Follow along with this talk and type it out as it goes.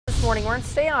this morning. We're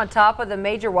staying on top of the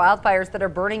major wildfires that are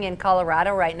burning in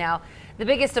Colorado right now. The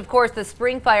biggest, of course, the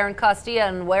spring fire in Castilla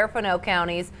and Huerfano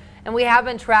counties. And we have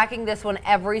been tracking this one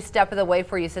every step of the way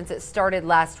for you since it started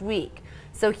last week.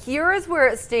 So here is where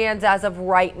it stands as of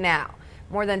right now.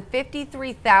 More than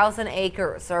 53,000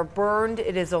 acres are burned.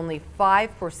 It is only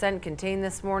 5% contained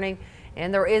this morning.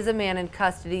 And there is a man in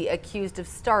custody accused of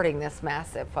starting this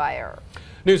massive fire.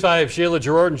 News 5 Sheila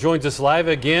Gerard joins us live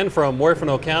again from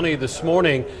Huerfano County this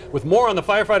morning with more on the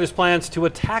firefighters' plans to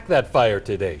attack that fire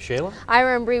today. Sheila?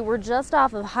 Ira and Bree, we're just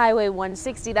off of Highway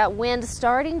 160. That wind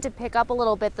starting to pick up a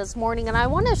little bit this morning, and I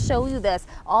want to show you this.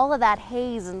 All of that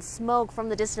haze and smoke from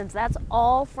the distance, that's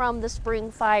all from the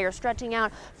spring fire stretching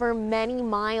out for many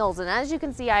miles. And as you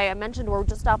can see, I mentioned we're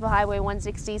just off of Highway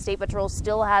 160. State Patrol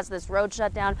still has this road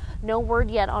shut down. No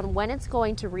word yet on when it's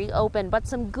going to reopen, but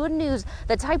some good news.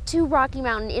 The Type 2 Rocky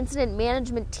Mountain Incident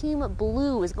Management Team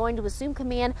Blue is going to assume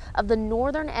command of the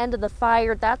northern end of the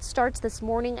fire. That starts this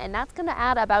morning, and that's going to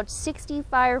add about 60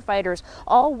 firefighters,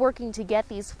 all working to get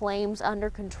these flames under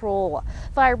control.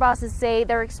 Fire bosses say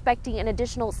they're expecting an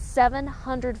additional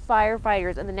 700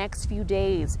 firefighters in the next few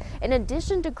days. In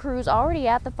addition to crews already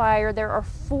at the fire, there are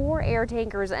 4 air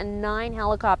tankers and 9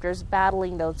 helicopters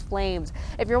battling those flames.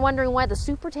 If you're wondering why the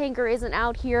super tanker isn't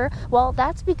out here, well,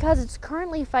 that's because it's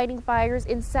currently fighting fires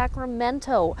in Sacramento.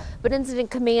 But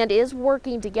Incident Command is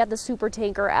working to get the super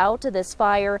tanker out to this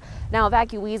fire. Now,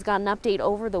 evacuees got an update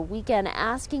over the weekend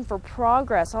asking for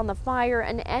progress on the fire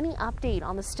and any update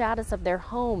on the status of their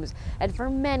homes. And for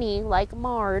many, like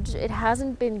Marge, it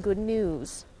hasn't been good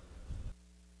news.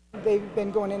 They've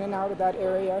been going in and out of that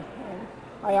area, and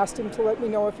I asked him to let me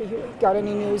know if he got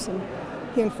any news, and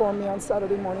he informed me on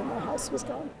Saturday morning my house was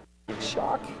gone.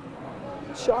 Shock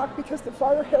because the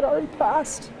fire had already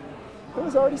passed. It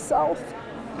was already south,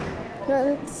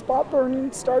 and spot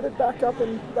burning started back up,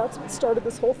 and that's what started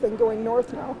this whole thing going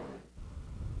north now.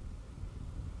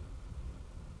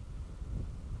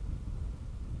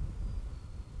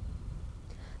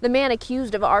 The man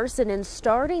accused of arson and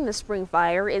starting the spring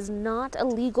fire is not a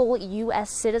legal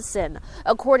U.S. citizen.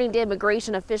 According to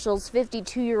immigration officials,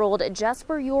 52-year-old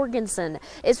Jesper Jorgensen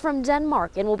is from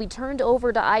Denmark and will be turned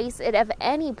over to ICE at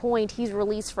any point he's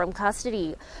released from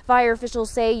custody. Fire officials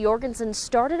say Jorgensen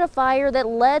started a fire that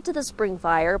led to the spring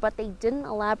fire, but they didn't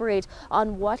elaborate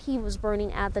on what he was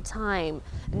burning at the time.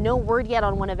 No word yet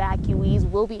on when evacuees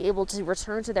will be able to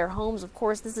return to their homes. Of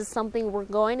course, this is something we're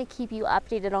going to keep you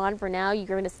updated on. For now, you're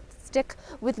going to stick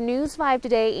with News 5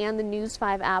 today and the News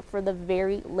 5 app for the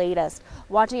very latest.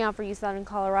 Watching out for you, Southern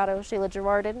Colorado. Sheila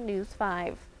Gerard, News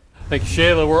 5. Thank you,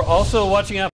 Sheila. We're also watching out